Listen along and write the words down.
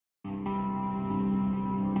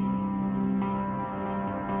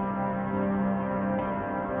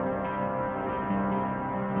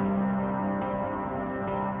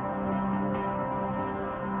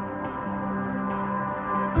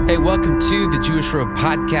Hey, welcome to the Jewish Road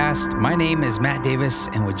Podcast. My name is Matt Davis,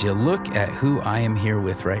 and would you look at who I am here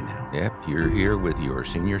with right now? Yep, you're here with your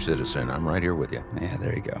senior citizen. I'm right here with you. Yeah,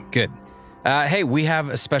 there you go. Good. Hey, we have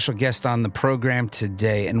a special guest on the program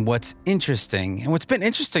today, and what's interesting, and what's been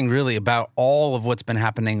interesting really about all of what's been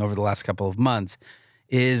happening over the last couple of months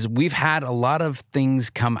is we've had a lot of things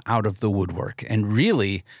come out of the woodwork, and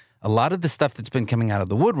really a lot of the stuff that's been coming out of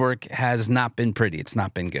the woodwork has not been pretty. It's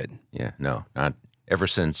not been good. Yeah, no, not ever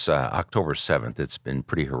since October 7th. It's been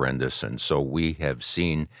pretty horrendous, and so we have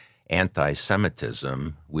seen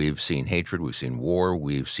anti-Semitism, we've seen hatred, we've seen war,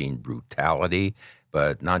 we've seen brutality,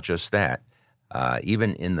 but not just that.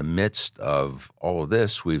 Even in the midst of all of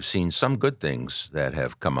this, we've seen some good things that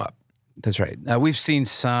have come up. That's right. We've seen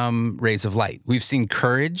some rays of light. We've seen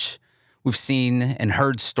courage. We've seen and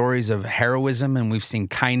heard stories of heroism, and we've seen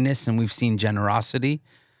kindness, and we've seen generosity.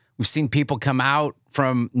 We've seen people come out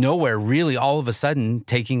from nowhere, really all of a sudden,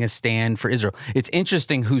 taking a stand for Israel. It's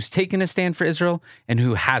interesting who's taken a stand for Israel and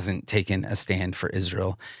who hasn't taken a stand for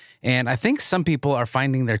Israel. And I think some people are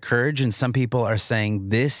finding their courage, and some people are saying,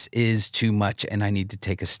 this is too much and I need to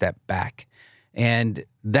take a step back. And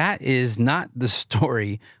that is not the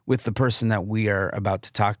story with the person that we are about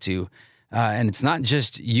to talk to. And it's not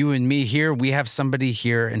just you and me here. We have somebody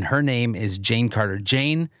here, and her name is Jane Carter.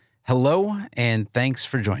 Jane, hello, and thanks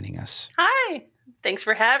for joining us. Hi. Thanks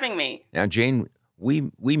for having me. Now, Jane,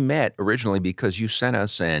 we met originally because you sent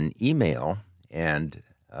us an email, and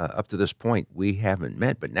up to this point, we haven't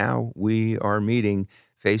met, but now we are meeting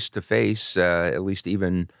face-to-face, at least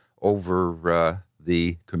even over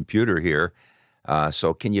the computer here.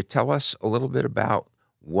 So can you tell us a little bit about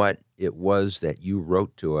what it was that you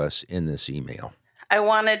wrote to us in this email? I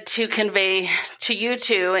wanted to convey to you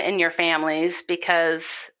two and your families,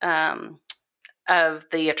 because of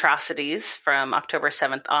the atrocities from October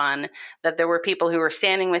 7th on, that there were people who were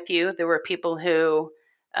standing with you. There were people who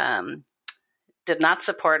did not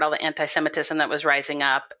support all the anti-Semitism that was rising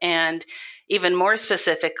up. And even more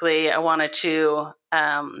specifically, I wanted to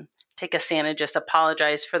take a stand and just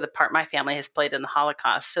apologize for the part my family has played in the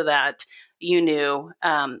Holocaust, so that you knew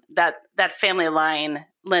that family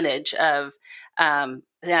lineage of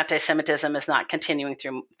anti-Semitism is not continuing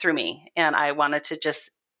through me. And I wanted to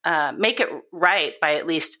just make it right by at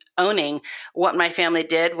least owning what my family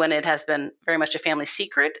did when it has been very much a family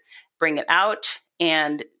secret, bring it out,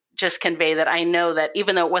 and just convey that I know that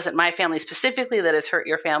even though it wasn't my family specifically that has hurt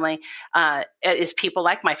your family, it is people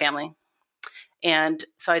like my family. And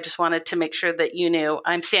so I just wanted to make sure that you knew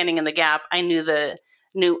I'm standing in the gap. I knew of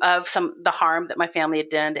the harm that my family had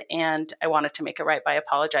done, and I wanted to make it right by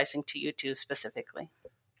apologizing to you two specifically.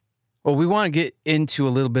 Well, we want to get into a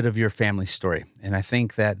little bit of your family story, and I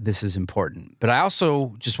think that this is important. But I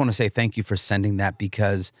also just want to say thank you for sending that,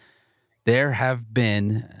 because there have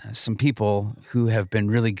been some people who have been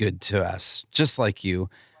really good to us, just like you.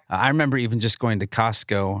 I remember even just going to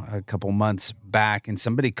Costco a couple months back, and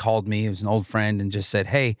somebody called me, it was an old friend, and just said,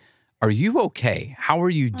 hey, are you okay? How are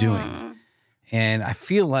you doing? And I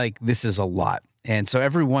feel like this is a lot. And so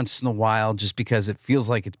every once in a while, just because it feels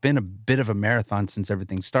like it's been a bit of a marathon since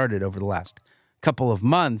everything started over the last couple of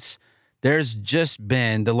months, there's just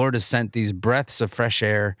been, the Lord has sent these breaths of fresh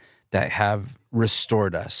air that have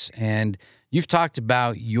restored us. And you've talked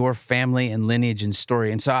about your family and lineage and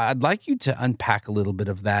story. And so I'd like you to unpack a little bit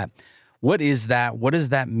of that. What is that? What does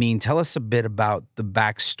that mean? Tell us a bit about the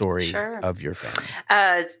backstory of your family.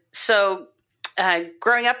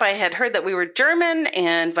 Growing up, I had heard that we were German,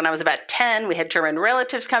 and when I was about 10, we had German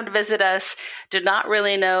relatives come to visit us. Did not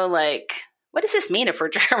really know, what does this mean if we're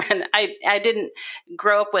German? I didn't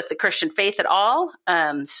grow up with the Christian faith at all,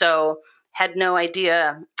 so had no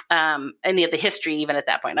idea any of the history even at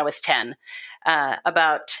that point. I was 10.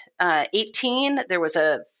 About 18, there was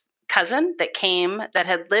a cousin that came that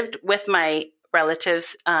had lived with my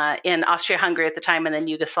relatives in Austria-Hungary at the time, and then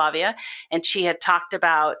Yugoslavia. And she had talked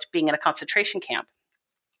about being in a concentration camp.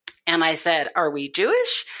 And I said, are we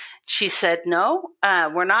Jewish? She said, no,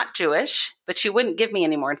 we're not Jewish, but she wouldn't give me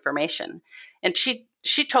any more information. And she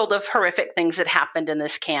told of horrific things that happened in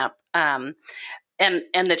this camp, and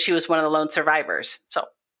that she was one of the lone survivors. So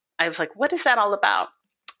I was like, what is that all about?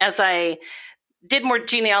 As I did more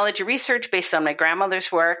genealogy research based on my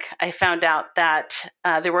grandmother's work, I found out that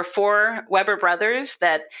there were 4 Weber brothers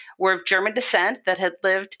that were of German descent that had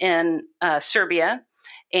lived in Serbia.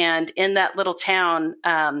 And in that little town,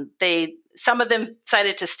 some of them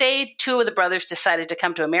decided to stay. 2 of the brothers decided to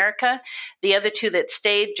come to America. The other 2 that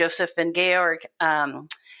stayed, Joseph and Georg,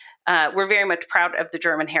 were very much proud of the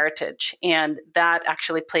German heritage. And that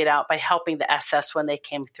actually played out by helping the SS when they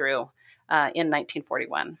came through in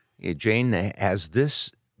 1941. Jane, has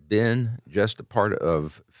this been just a part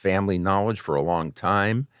of family knowledge for a long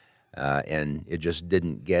time, and it just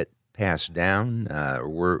didn't get passed down?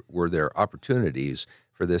 Were there opportunities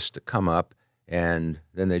for this to come up, and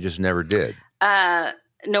then they just never did?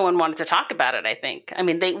 No one wanted to talk about it, I think. I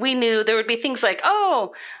mean, we knew there would be things like,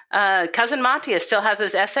 Cousin Matthias still has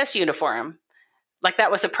his SS uniform. Like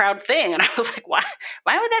that was a proud thing. And I was like, why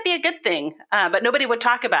would that be a good thing? But nobody would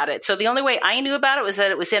talk about it. So the only way I knew about it was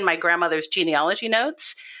that it was in my grandmother's genealogy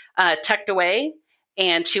notes, tucked away,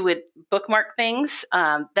 and she would bookmark things.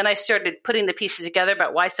 Then I started putting the pieces together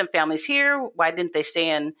about why some families here, why didn't they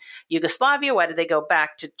stay in Yugoslavia? Why did they go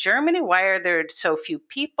back to Germany? Why are there so few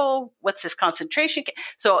people? What's this concentration camp?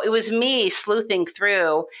 So it was me sleuthing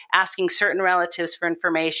through, asking certain relatives for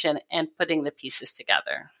information and putting the pieces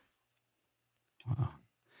together. Wow.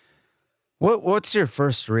 What's your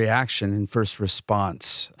first reaction and first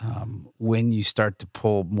response when you start to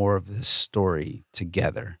pull more of this story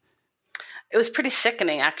together? It was pretty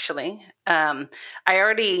sickening, actually. I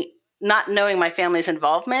already, not knowing my family's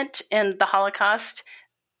involvement in the Holocaust,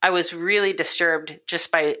 I was really disturbed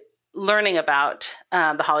just by learning about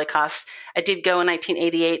the Holocaust. I did go in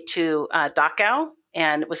 1988 to Dachau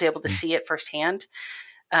and was able to see it firsthand.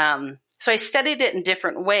 So I studied it in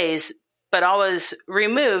different ways, but always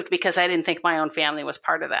removed because I didn't think my own family was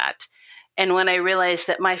part of that. And when I realized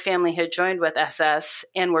that my family had joined with SS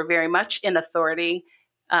and were very much in authority,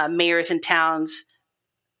 mayors in towns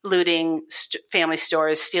looting family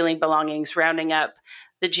stores, stealing belongings, rounding up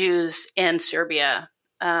the Jews in Serbia,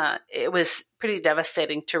 it was pretty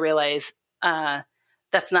devastating to realize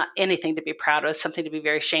that's not anything to be proud of. It's something to be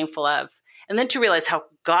very shameful of. And then to realize how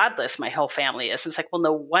godless my whole family is. It's like, well,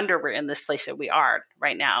 no wonder we're in this place that we are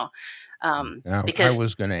right now. Because I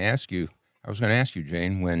was going to ask you,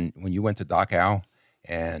 Jane, when you went to Dachau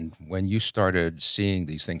and when you started seeing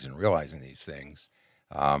these things and realizing these things,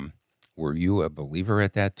 were you a believer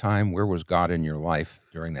at that time? Where was God in your life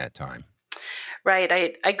during that time?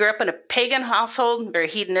 Right. I grew up in a pagan household, very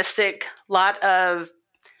hedonistic, lot of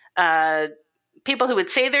people who would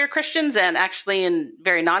say they're Christians and actually in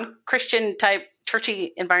very non-Christian type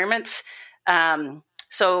churchy environments.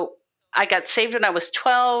 So I got saved when I was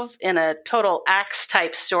 12 in a total Acts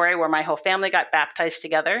type story where my whole family got baptized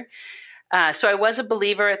together. So I was a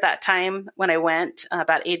believer at that time when I went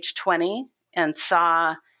about age 20 and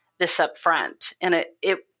saw this up front. And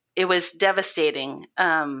it was devastating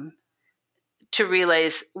to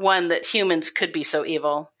realize, one, that humans could be so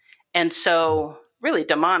evil and so really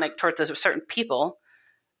demonic towards certain people.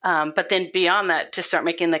 But then beyond that, to start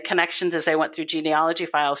making the connections as I went through genealogy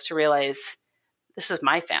files to realize this is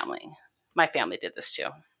my family. My family did this too.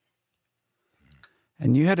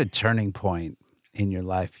 And you had a turning point in your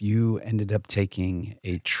life. You ended up taking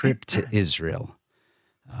a trip to Israel.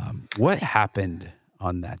 What happened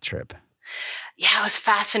on that trip? Yeah, it was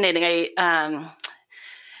fascinating. I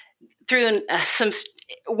through some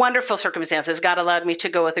wonderful circumstances, God allowed me to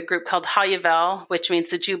go with a group called Hayavel, which means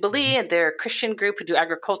the Jubilee, and they're a Christian group who do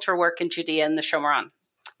agricultural work in Judea and the Shomron,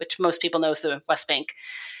 which most people know is the West Bank.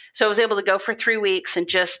 So I was able to go for 3 weeks and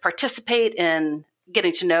just participate in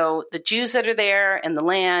getting to know the Jews that are there and the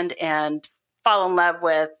land and fall in love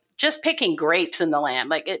with just picking grapes in the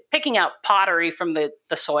land, picking out pottery from the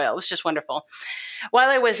soil. It was just wonderful. While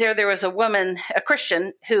I was there was a woman, a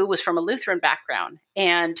Christian, who was from a Lutheran background.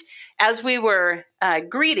 And as we were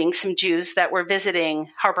greeting some Jews that were visiting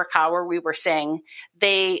Harbor-Cow, where we were staying,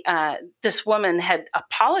 this woman had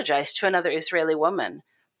apologized to another Israeli woman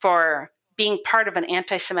for being part of an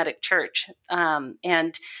anti-Semitic church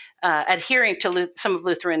and adhering to some of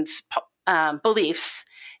Lutherans' beliefs,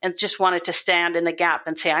 and just wanted to stand in the gap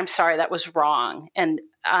and say, I'm sorry, that was wrong. And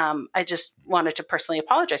I just wanted to personally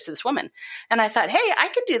apologize to this woman. And I thought, hey, I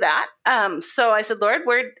could do that. So I said, Lord,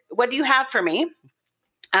 what do you have for me?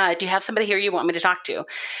 Do you have somebody here you want me to talk to?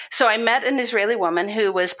 So I met an Israeli woman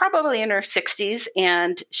who was probably in her 60s,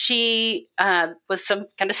 and she was some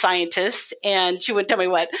kind of scientist, and she wouldn't tell me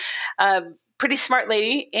what. Pretty smart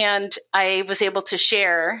lady. And I was able to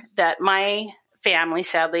share that my family,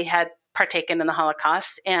 sadly, had partaken in the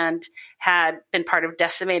Holocaust and had been part of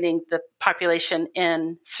decimating the population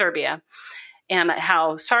in Serbia, and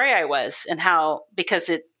how sorry I was, and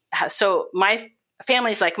so my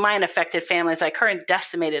families like mine affected families like her and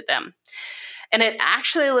decimated them. And it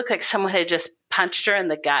actually looked like someone had just punched her in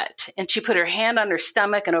the gut, and she put her hand on her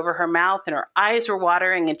stomach and over her mouth, and her eyes were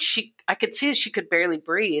watering, and I could see she could barely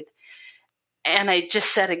breathe. And I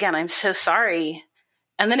just said again, I'm so sorry.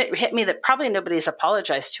 And then it hit me that probably nobody's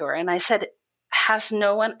apologized to her. And I said, has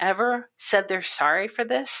no one ever said they're sorry for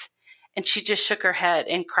this? And she just shook her head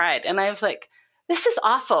and cried. And I was like, this is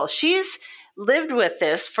awful. She's lived with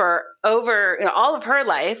this for over all of her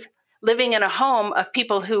life, living in a home of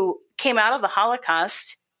people who came out of the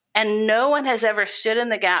Holocaust, and no one has ever stood in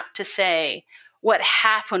the gap to say what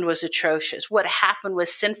happened was atrocious, what happened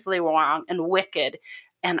was sinfully wrong and wicked,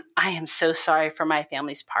 and I am so sorry for my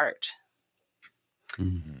family's part.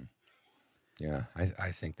 Mm-hmm. Yeah,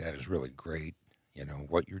 I think that is really great,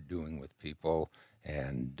 what you're doing with people.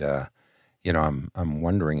 And, I'm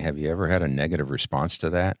wondering, have you ever had a negative response to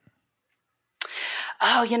that?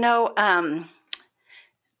 Oh,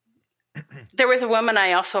 there was a woman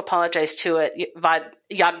I also apologized to at Yad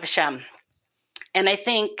Vashem. And I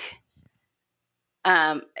think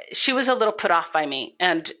she was a little put off by me.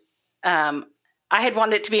 And I had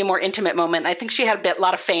wanted it to be a more intimate moment. I think she had a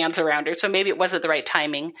lot of fans around her, so maybe it wasn't the right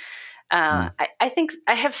timing. I think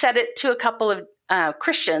I have said it to a couple of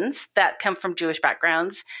Christians that come from Jewish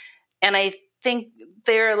backgrounds. And I think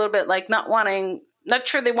they're a little bit like not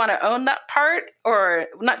sure they want to own that part, or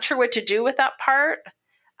not sure what to do with that part.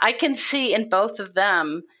 I can see in both of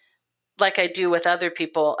them, like I do with other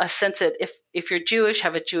people, a sense that if you're Jewish,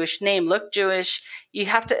 have a Jewish name, look Jewish, you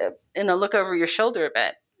have to look over your shoulder a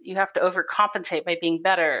bit. You have to overcompensate by being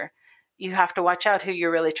better. You have to watch out who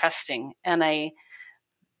you're really trusting. And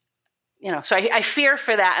so I fear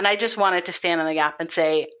for that. And I just wanted to stand in the gap and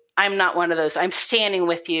say, I'm not one of those. I'm standing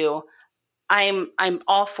with you. I'm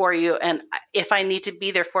all for you. And if I need to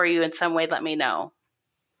be there for you in some way, let me know.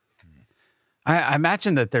 I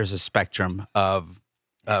imagine that there's a spectrum of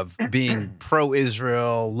being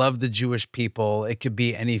pro-Israel, love the Jewish people. It could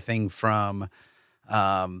be anything from,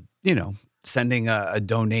 sending a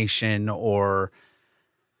donation, or,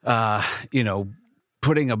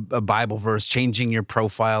 putting a Bible verse, changing your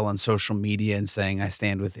profile on social media and saying, I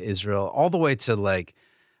stand with Israel, all the way to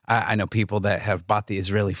I know people that have bought the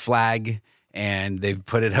Israeli flag and they've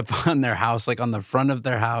put it up on their house, like on the front of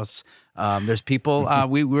their house. There's people,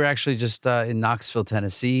 we were actually just in Knoxville,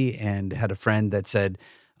 Tennessee, and had a friend that said,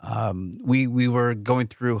 we were going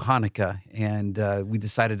through Hanukkah, and we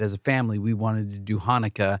decided as a family we wanted to do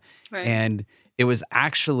Hanukkah. Right. And it was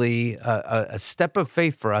actually a step of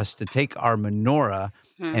faith for us to take our menorah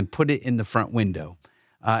and put it in the front window.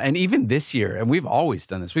 And even this year, and we've always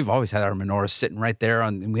done this, we've always had our menorah sitting right there,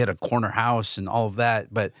 and we had a corner house and all of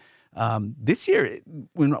that. But this year,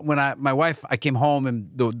 when my wife, I came home and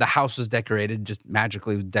the house was decorated, just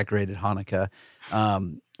magically decorated Hanukkah.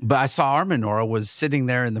 But I saw our menorah was sitting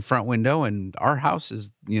there in the front window, and our house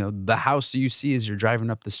is, the house you see as you're driving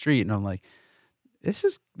up the street. And I'm like,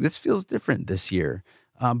 this feels different this year.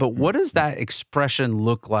 But what does that expression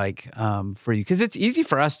look like for you? Because it's easy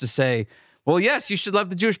for us to say, well, yes, you should love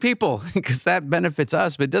the Jewish people because that benefits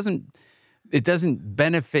us, but it doesn't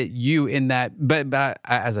benefit you in that. But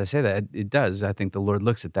as I say that, it does. I think the Lord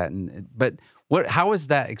looks at that. But how is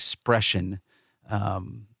that expression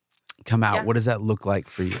come out? Yeah. What does that look like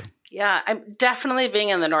for you? Yeah, I'm definitely being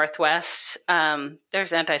in the Northwest.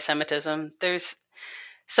 There's anti-Semitism.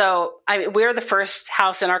 We're the first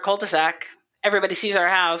house in our cul-de-sac. Everybody sees our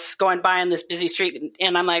house going by on this busy street,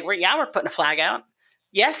 and I'm like, we're putting a flag out.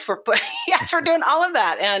 Yes, we're doing all of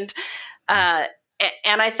that. And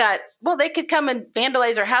I thought, well, they could come and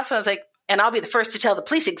vandalize our house, and I was like, and I'll be the first to tell the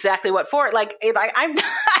police exactly what for. Like I'm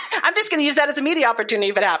I'm just going to use that as a media opportunity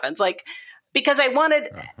if it happens. Because I wanted.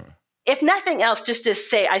 If nothing else, just to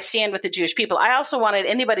say I stand with the Jewish people. I also wanted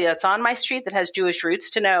anybody that's on my street that has Jewish roots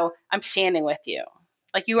to know I'm standing with you.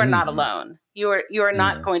 Like, you are not alone. You are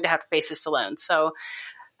not going to have to face this alone. So,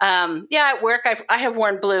 at work, I have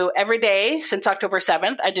worn blue every day since October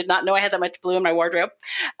 7th. I did not know I had that much blue in my wardrobe.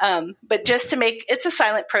 But just to it's a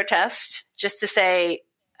silent protest, just to say,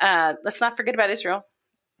 let's not forget about Israel.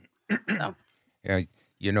 So. Yeah,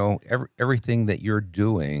 everything that you're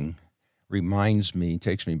doing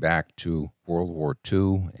takes me back to World War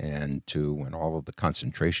II, and to when all of the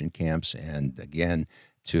concentration camps, and again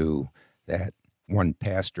to that one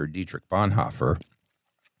pastor, Dietrich Bonhoeffer,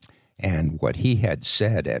 and what he had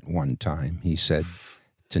said at one time. He said,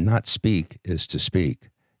 to not speak is to speak,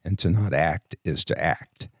 and to not act is to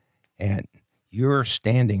act. And you're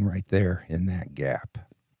standing right there in that gap.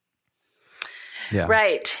 Yeah.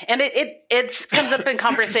 Right. And it comes up in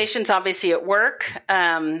conversations, obviously, at work.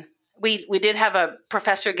 We did have a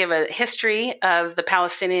professor give a history of the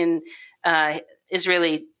Palestinian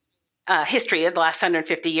Israeli history of the last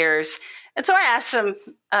 150 years. And so I asked some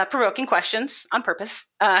provoking questions on purpose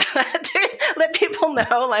to let people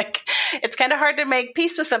know, it's kind of hard to make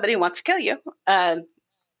peace with somebody who wants to kill you. And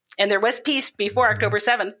there was peace before October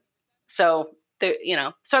 7th. So,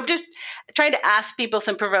 so I'm just trying to ask people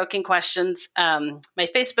some provoking questions. My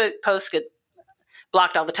Facebook posts get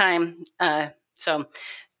blocked all the time. So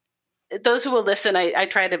those who will listen, I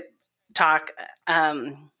try to talk.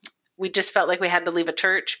 We just felt like we had to leave a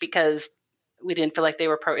church because we didn't feel like they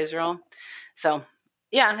were pro-Israel. So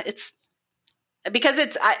yeah, it's because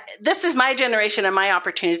this is my generation and my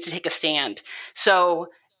opportunity to take a stand. So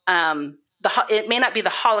it may not be the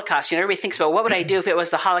Holocaust. Everybody thinks about what would I do if it was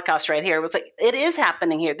the Holocaust right here. It was like, it is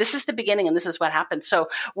happening here. This is the beginning and this is what happened. So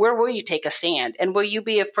where will you take a stand? And will you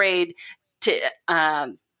be afraid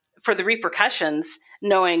for the repercussions,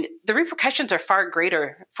 knowing the repercussions are far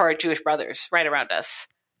greater for our Jewish brothers right around us?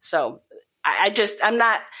 So it's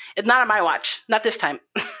not on my watch, not this time.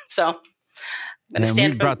 So and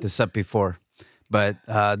we brought this up before, but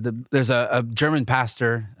there's a German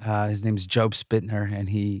pastor, his name's Job Spittner, and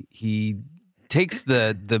he takes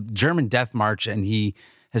the German Death March, and he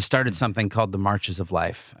has started something called the Marches of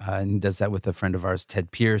Life, and he does that with a friend of ours, Ted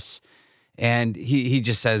Pierce. And he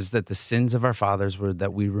just says that the sins of our fathers were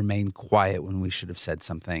that we remained quiet when we should have said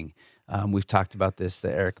something. We've talked about this,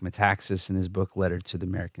 that Eric Metaxas in his book, Letter to the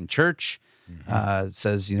American Church,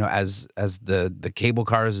 says, as the cable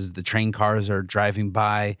cars, as the train cars are driving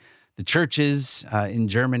by the churches in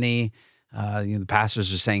Germany, the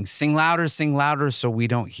pastors are saying, sing louder, so we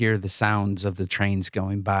don't hear the sounds of the trains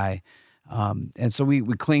going by. And so we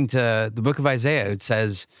cling to the book of Isaiah. It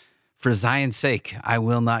says, for Zion's sake, I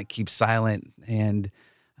will not keep silent, and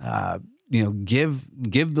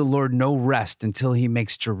give the Lord no rest until he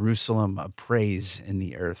makes Jerusalem a praise in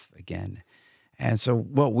the earth again. And so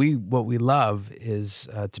what we love is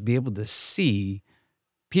to be able to see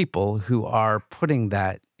people who are putting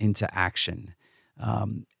that into action.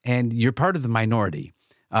 And you're part of the minority.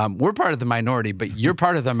 We're part of the minority, but you're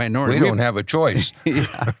part of the minority. We don't have a choice.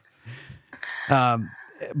 Yeah.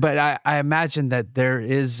 But I imagine that there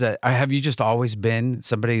is, have you just always been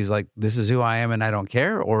somebody who's like, this is who I am and I don't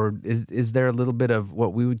care? Or is there a little bit of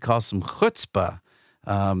what we would call some chutzpah,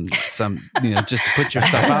 just to put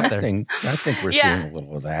yourself out there? I think we're seeing a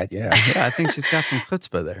little of that, yeah. Yeah, I think she's got some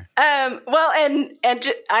chutzpah there. I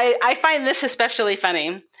find this especially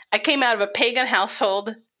funny. I came out of a pagan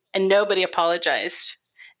household and nobody apologized.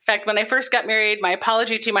 In fact, when I first got married, my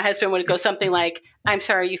apology to my husband would go something like, I'm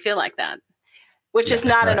sorry you feel like that. Which is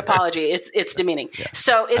not an apology. It's demeaning. Yeah.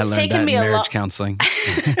 So it's taken me a long marriage counseling.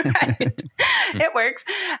 Right. It works.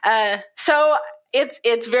 So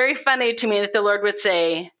it's very funny to me that the Lord would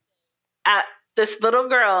say, this little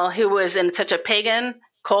girl who was in such a pagan,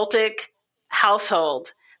 cultic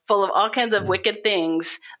household full of all kinds of wicked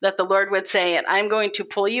things, that the Lord would say, and I'm going to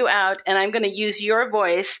pull you out, and I'm going to use your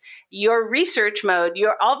voice, your research mode,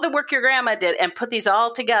 all the work your grandma did, and put these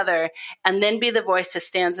all together, and then be the voice that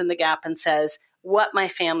stands in the gap and says, what my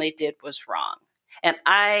family did was wrong. And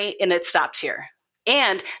it stops here.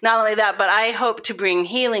 And not only that, but I hope to bring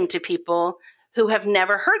healing to people who have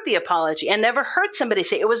never heard the apology and never heard somebody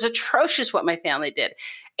say, it was atrocious what my family did.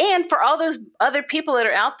 And for all those other people that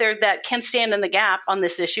are out there that can stand in the gap on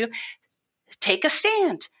this issue, take a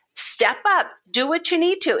stand, step up, do what you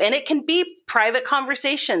need to. And it can be private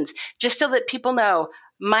conversations just so that people know,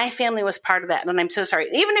 my family was part of that, and I'm so sorry.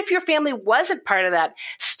 Even if your family wasn't part of that,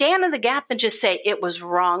 stand in the gap and just say, it was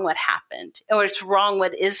wrong what happened, or it's wrong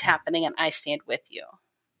what is happening, and I stand with you.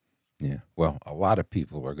 Yeah, well, a lot of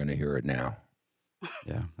people are going to hear it now.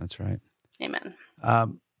 Yeah, that's right. Amen.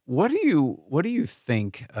 What do you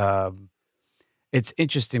think? It's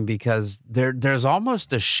interesting because there's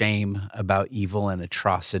almost a shame about evil and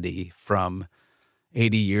atrocity from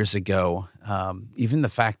 80 years ago, even the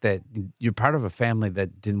fact that you're part of a family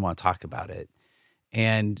that didn't want to talk about it.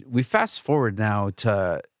 And we fast forward now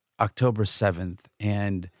to October 7th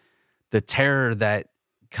and the terror that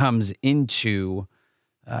comes into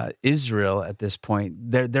Israel at this point.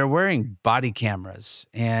 They're wearing body cameras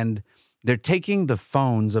and they're taking the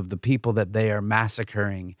phones of the people that they are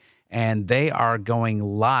massacring, and they are going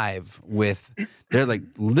live they're like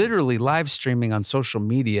literally live streaming on social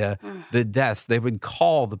media the deaths. They would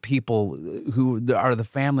call the people who are the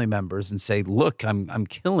family members and say, look, I'm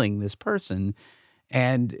killing this person.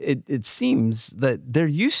 And it seems that there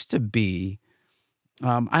used to be,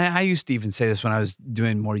 I used to even say this when I was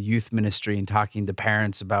doing more youth ministry and talking to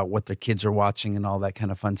parents about what their kids are watching and all that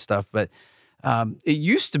kind of fun stuff. But it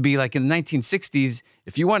used to be like in the 1960s,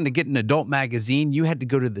 if you wanted to get an adult magazine, you had to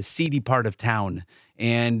go to the seedy part of town,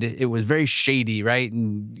 and it was very shady, right?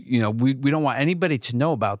 And, we don't want anybody to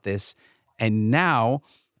know about this. And now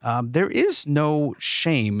there is no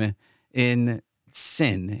shame in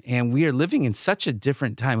sin, and we are living in such a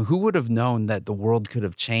different time. Who would have known that the world could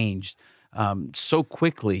have changed so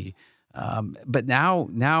quickly? But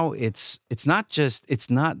now it's not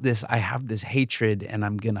this, I have this hatred and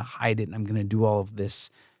I'm going to hide it and I'm going to do all of this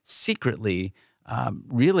secretly.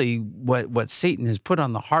 really what Satan has put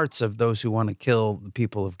on the hearts of those who want to kill the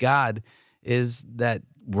people of God is that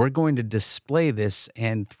we're going to display this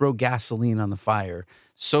and throw gasoline on the fire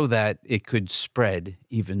so that it could spread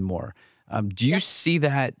even more. Do you see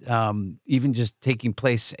that even just taking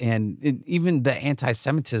place, and even the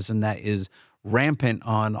anti-Semitism that is rampant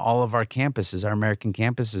on all of our campuses, our American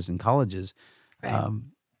campuses and colleges?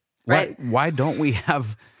 Right. Why don't we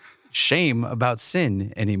have shame about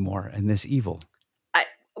sin anymore and this evil?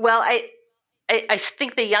 I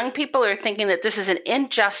think the young people are thinking that this is an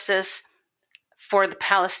injustice for the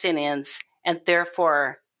Palestinians, and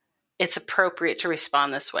therefore it's appropriate to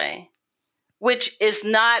respond this way, which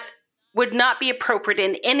would not be appropriate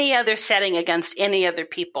in any other setting against any other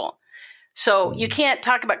people. So you can't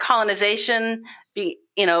talk about colonization,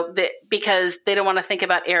 because they don't want to think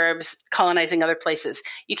about Arabs colonizing other places.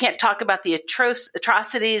 You can't talk about the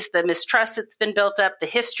atrocities, the mistrust that's been built up, the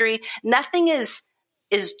history. Nothing is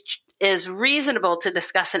reasonable to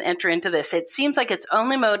discuss and enter into this. It seems like it's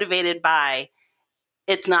only motivated by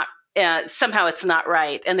it's not somehow it's not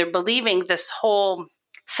right, and they're believing this whole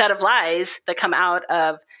set of lies that come out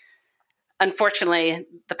of, unfortunately,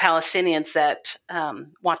 the Palestinians that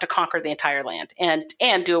want to conquer the entire land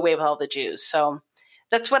and do away with all the Jews. So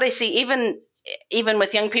that's what I see. Even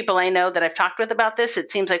with young people I know that I've talked with about this,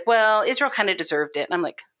 it seems like, well, Israel kind of deserved it. And I'm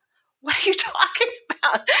like, what are you talking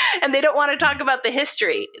about? And they don't want to talk about the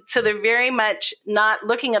history. So they're very much not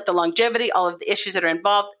looking at the longevity, all of the issues that are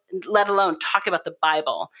involved, let alone talk about the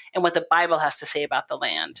Bible and what the Bible has to say about the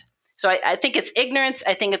land. So I think it's ignorance.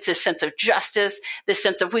 I think it's this sense of justice, this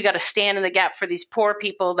sense of we got to stand in the gap for these poor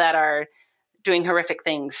people that are doing horrific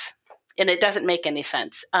things. And it doesn't make any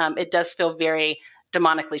sense. It does feel very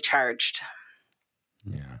demonically charged.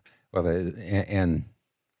 Yeah. Well, and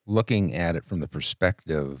looking at it from the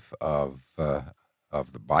perspective of the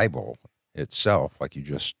Bible itself, like you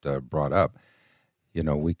just brought up,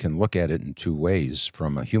 we can look at it in two ways: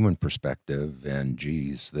 from a human perspective, and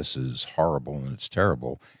geez, this is horrible and it's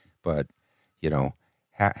terrible. But,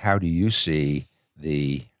 how do you see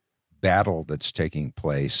the battle that's taking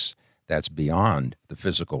place that's beyond the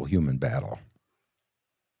physical human battle?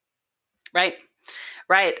 Right.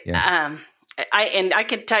 Yeah. I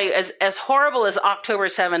can tell you, as horrible as October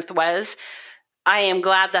 7th was, I am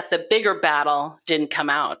glad that the bigger battle didn't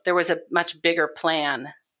come out. There was a much bigger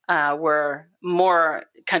plan where more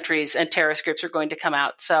countries and terrorist groups are going to come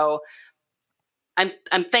out. So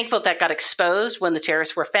I'm thankful that got exposed when the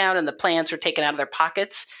terrorists were found and the plans were taken out of their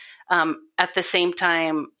pockets. At the same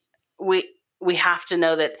time, we have to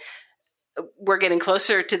know that we're getting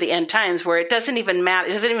closer to the end times where it doesn't even matter.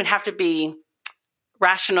 It doesn't even have to be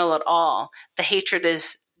rational at all. The hatred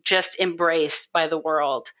is just embraced by the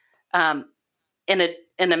world in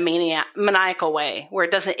a maniacal way where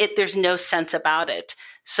there's no sense about it.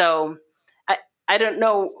 So I don't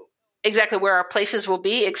know exactly where our places will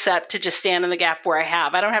be, except to just stand in the gap where I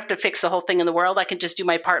have. I don't have to fix the whole thing in the world. I can just do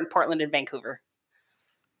my part in Portland and Vancouver.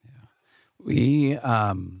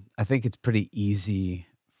 Yeah. I think it's pretty easy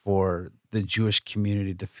for the Jewish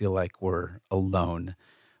community to feel like we're alone.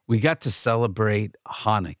 We got to celebrate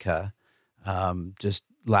Hanukkah just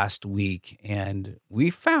last week, and we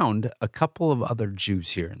found a couple of other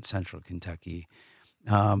Jews here in central Kentucky.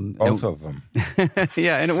 Both of them.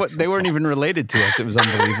 Yeah, and they weren't even related to us. It was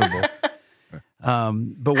unbelievable.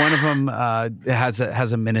 But one of them has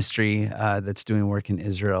a ministry that's doing work in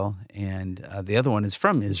Israel, and the other one is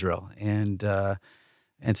from Israel, and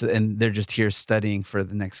they're just here studying for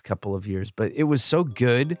the next couple of years. But it was so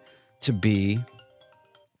good to be.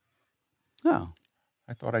 Oh,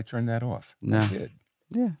 I thought I turned that off. No. I did.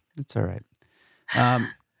 Yeah, that's all right.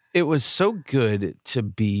 It was so good to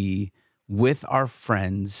be with our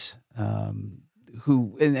friends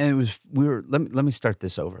who, and it was, let me start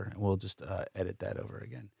this over, and we'll just edit that over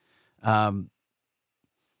again. And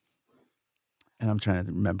I'm trying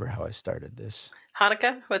to remember how I started this.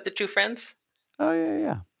 Hanukkah with the two friends? Oh,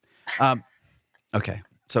 yeah. Okay,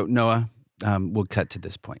 so Noah, we'll cut to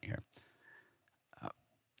this point here.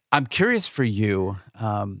 I'm curious for you.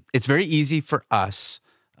 It's very easy for us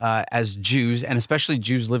as Jews, and especially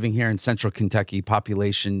Jews living here in central Kentucky,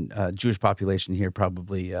 Jewish population here,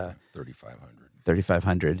 probably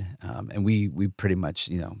 3,500. And we pretty much,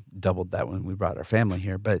 doubled that when we brought our family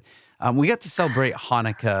here. But we got to celebrate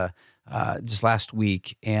Hanukkah just last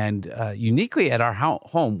week. And uniquely at our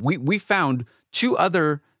home, we found two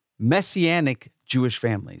other Messianic Jewish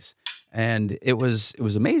families. And it was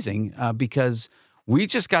amazing because we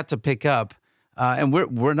just got to pick up, and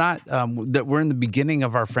we're not that we're in the beginning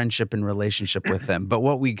of our friendship and relationship with them. But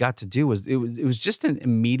what we got to do was it was just an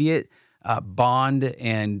immediate bond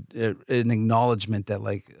and an acknowledgement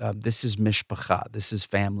that this is mishpacha, this is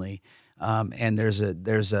family, and there's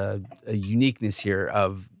a uniqueness here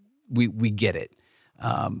of we get it.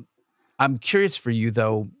 I'm curious for you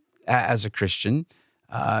though, as a Christian,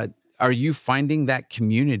 are you finding that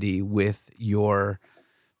community with your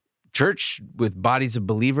church, with bodies of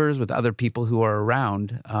believers, with other people who are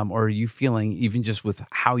around, or are you feeling, even just with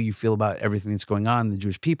how you feel about everything that's going on in the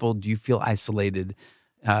Jewish people, do you feel isolated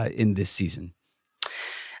in this season?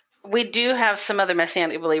 We do have some other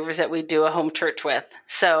Messianic believers that we do a home church with.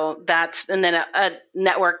 So that's, and then a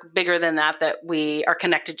network bigger than that we are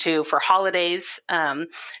connected to for holidays.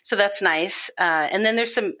 So that's nice. And then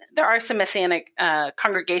there are some Messianic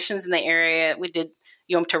congregations in the area. We did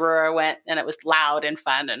Yom Teruah, went, and it was loud and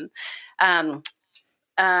fun. And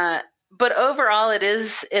but overall, it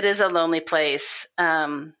is a lonely place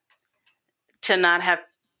to not have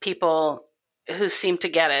people who seem to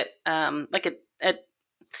get it.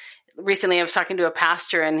 Recently, I was talking to a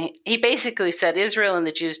pastor, and he basically said, Israel and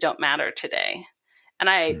the Jews don't matter today. And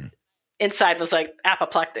I, inside, was like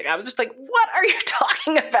apoplectic. I was just like, what are you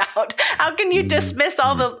talking about? How can you dismiss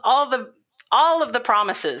all of the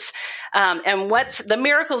promises and what's the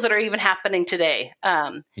miracles that are even happening today?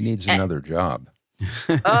 He needs another job.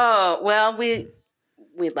 Oh, well, we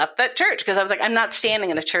left that church because I was like, I'm not standing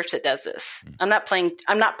in a church that does this. I'm not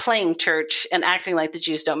playing church and acting like the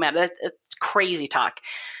Jews don't matter. It's crazy talk.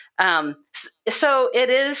 So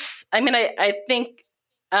it is, I think,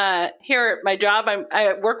 here at my job,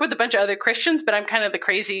 I work with a bunch of other Christians, but I'm kind of the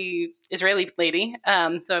crazy Israeli lady.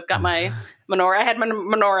 So I've got my menorah. I had my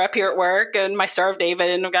menorah up here at work and my Star of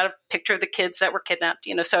David, and I've got a picture of the kids that were kidnapped,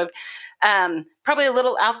 so probably a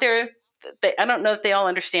little out there. I don't know if they all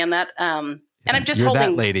understand that. And I'm just You're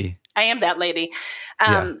that lady. I am that lady.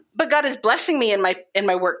 But God is blessing me in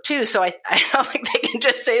my work too. So I don't think they can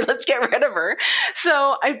just say, let's get rid of her.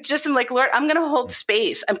 So I'm like, Lord, I'm going to hold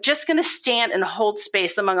space. I'm just going to stand and hold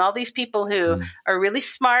space among all these people who are really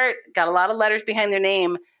smart, got a lot of letters behind their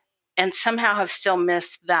name, and somehow have still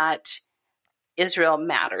missed that Israel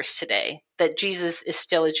matters today, that Jesus is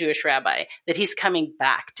still a Jewish rabbi, that he's coming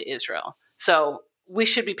back to Israel. So we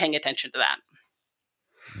should be paying attention to that.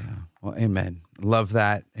 Yeah. Well, amen. Love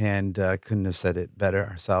that. And couldn't have said it better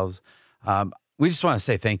ourselves. We just want to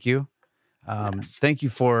say thank you. Yes. Thank you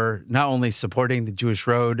for not only supporting the Jewish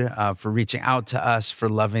Road, for reaching out to us, for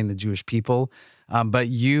loving the Jewish people, but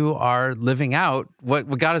you are living out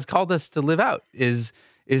what God has called us to live out is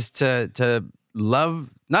to love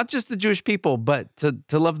not just the Jewish people, but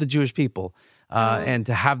to love the Jewish people. And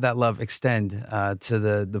to have that love extend to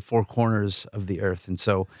the four corners of the earth. And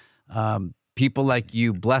so people like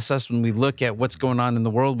you bless us when we look at what's going on in the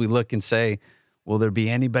world. We look and say, will there be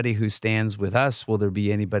anybody who stands with us? Will there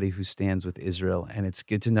be anybody who stands with Israel? And it's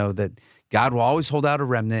good to know that God will always hold out a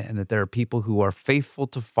remnant and that there are people who are faithful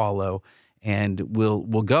to follow and will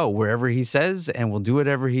go wherever he says and will do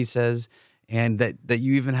whatever he says. And that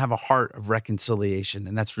you even have a heart of reconciliation.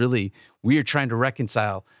 And that's really, we are trying to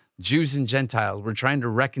reconcile Jews and Gentiles. We're trying to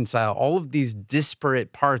reconcile all of these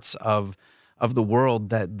disparate parts of the world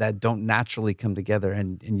that don't naturally come together,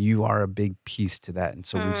 and you are a big piece to that. And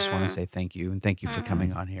so we just want to say thank you, and thank you for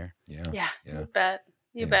coming on here. Yeah. You bet.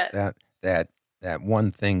 You bet. That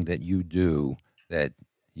one thing that you do that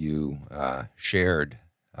you shared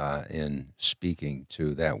in speaking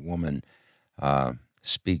to that woman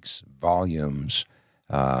speaks volumes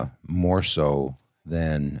more so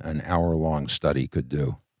than an hour-long study could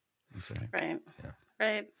do. That's right. Right. Yeah.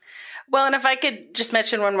 Right. Well, and if I could just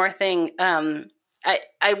mention one more thing,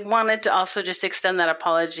 I wanted to also just extend that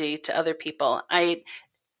apology to other people.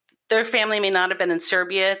 Their family may not have been in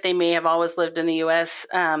Serbia. They may have always lived in the U.S.,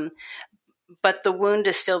 but the wound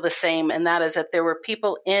is still the same, and that is that there were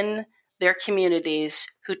people in their communities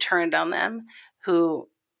who turned on them, who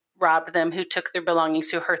robbed them, who took their belongings,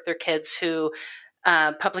 who hurt their kids, who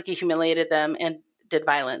publicly humiliated them and did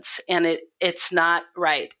violence. And it's not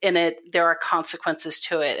right. And there are consequences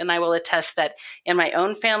to it. And I will attest that in my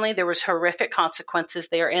own family, there was horrific consequences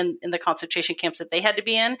there in the concentration camps that they had to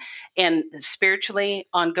be in, and spiritually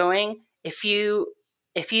ongoing. I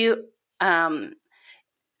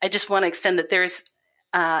just want to extend that there's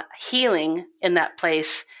healing in that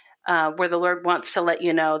place where the Lord wants to let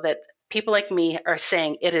you know that people like me are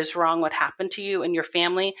saying it is wrong what happened to you and your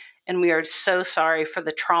family. And we are so sorry for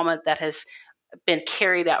the trauma that has been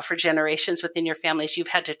carried out for generations within your families. You've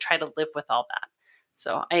had to try to live with all that.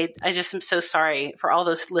 So I just am so sorry for all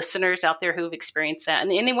those listeners out there who've experienced that.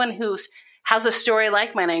 And anyone who has a story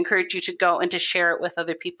like mine, I encourage you to go and to share it with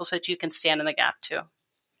other people so that you can stand in the gap too.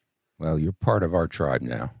 Well, you're part of our tribe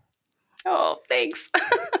now. Oh, thanks.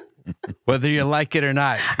 whether you like it or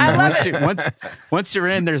not. I love it. Once you're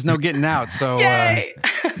in, there's no getting out. So, Yay!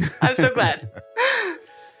 I'm so glad.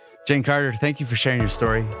 Jane Carter, thank you for sharing your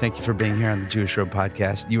story. Thank you for being here on the Jewish Road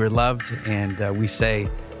podcast. You are loved, and we say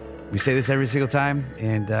this every single time,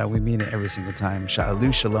 and we mean it every single time.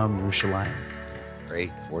 Sha'alu Shalom Yerushalayim.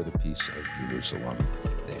 Pray for the peace of Jerusalem.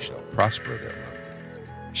 They shall prosper thereof.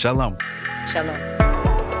 Shalom. Shalom.